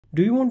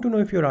Do you want to know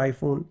if your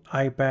iPhone,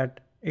 iPad,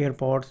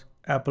 AirPods,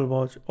 Apple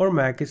Watch or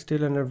Mac is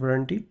still under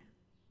warranty?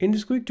 In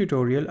this quick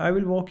tutorial, I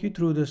will walk you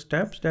through the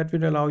steps that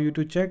will allow you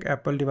to check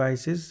Apple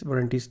device's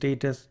warranty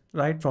status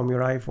right from your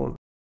iPhone.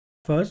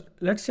 First,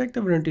 let's check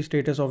the warranty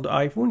status of the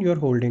iPhone you're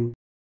holding.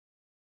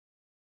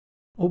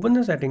 Open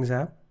the Settings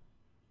app,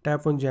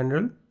 tap on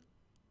General.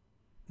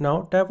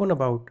 Now tap on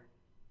About.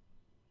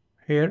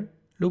 Here,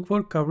 look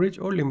for Coverage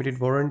or Limited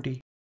Warranty.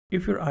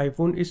 If your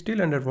iPhone is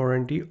still under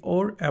warranty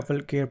or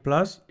Apple Care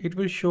Plus, it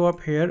will show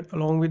up here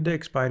along with the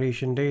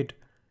expiration date.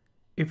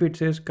 If it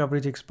says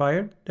coverage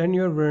expired, then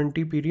your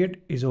warranty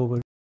period is over.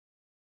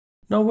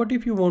 Now what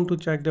if you want to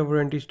check the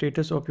warranty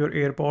status of your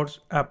AirPods,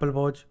 Apple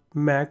Watch,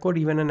 Mac or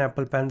even an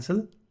Apple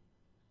Pencil?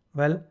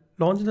 Well,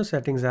 launch the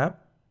Settings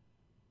app,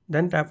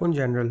 then tap on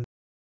General.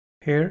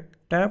 Here,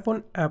 tap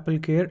on Apple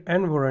Care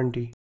and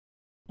Warranty.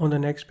 On the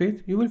next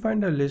page, you will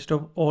find a list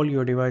of all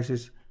your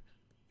devices.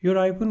 Your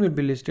iPhone will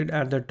be listed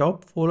at the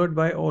top, followed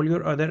by all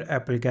your other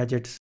Apple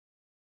gadgets.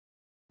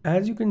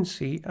 As you can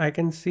see, I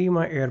can see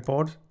my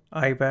AirPods,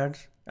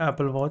 iPads,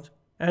 Apple Watch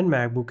and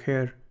MacBook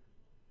here.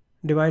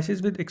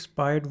 Devices with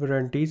expired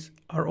warranties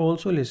are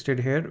also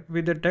listed here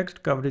with the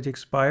text coverage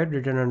expired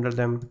written under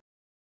them.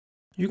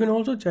 You can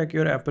also check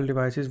your Apple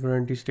device's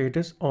warranty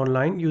status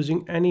online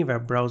using any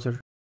web browser.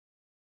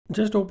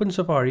 Just open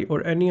Safari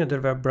or any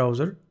other web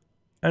browser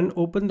and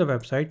open the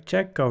website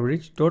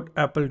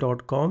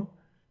checkcoverage.apple.com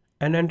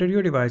and enter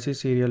your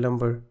device's serial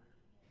number.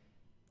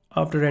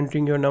 After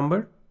entering your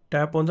number,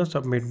 tap on the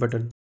Submit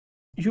button.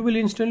 You will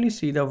instantly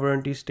see the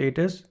warranty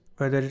status,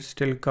 whether it's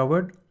still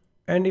covered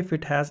and if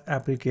it has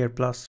Apple Care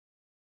Plus.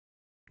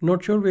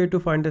 Not sure where to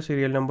find the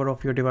serial number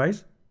of your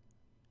device?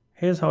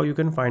 Here's how you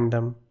can find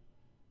them.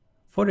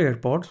 For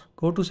AirPods,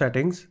 go to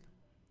Settings,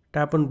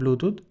 tap on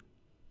Bluetooth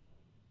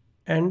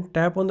and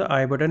tap on the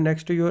I button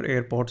next to your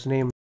AirPods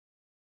name.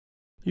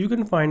 You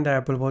can find the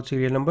Apple Watch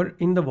serial number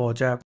in the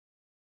Watch app.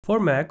 For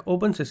Mac,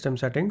 open System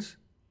Settings,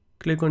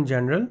 click on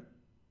General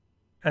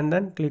and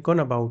then click on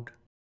About.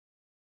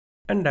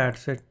 And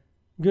that's it.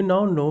 You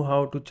now know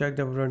how to check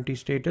the warranty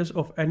status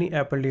of any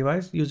Apple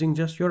device using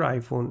just your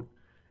iPhone.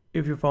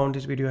 If you found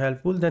this video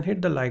helpful, then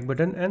hit the like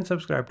button and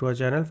subscribe to our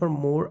channel for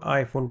more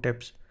iPhone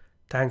tips.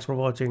 Thanks for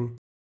watching.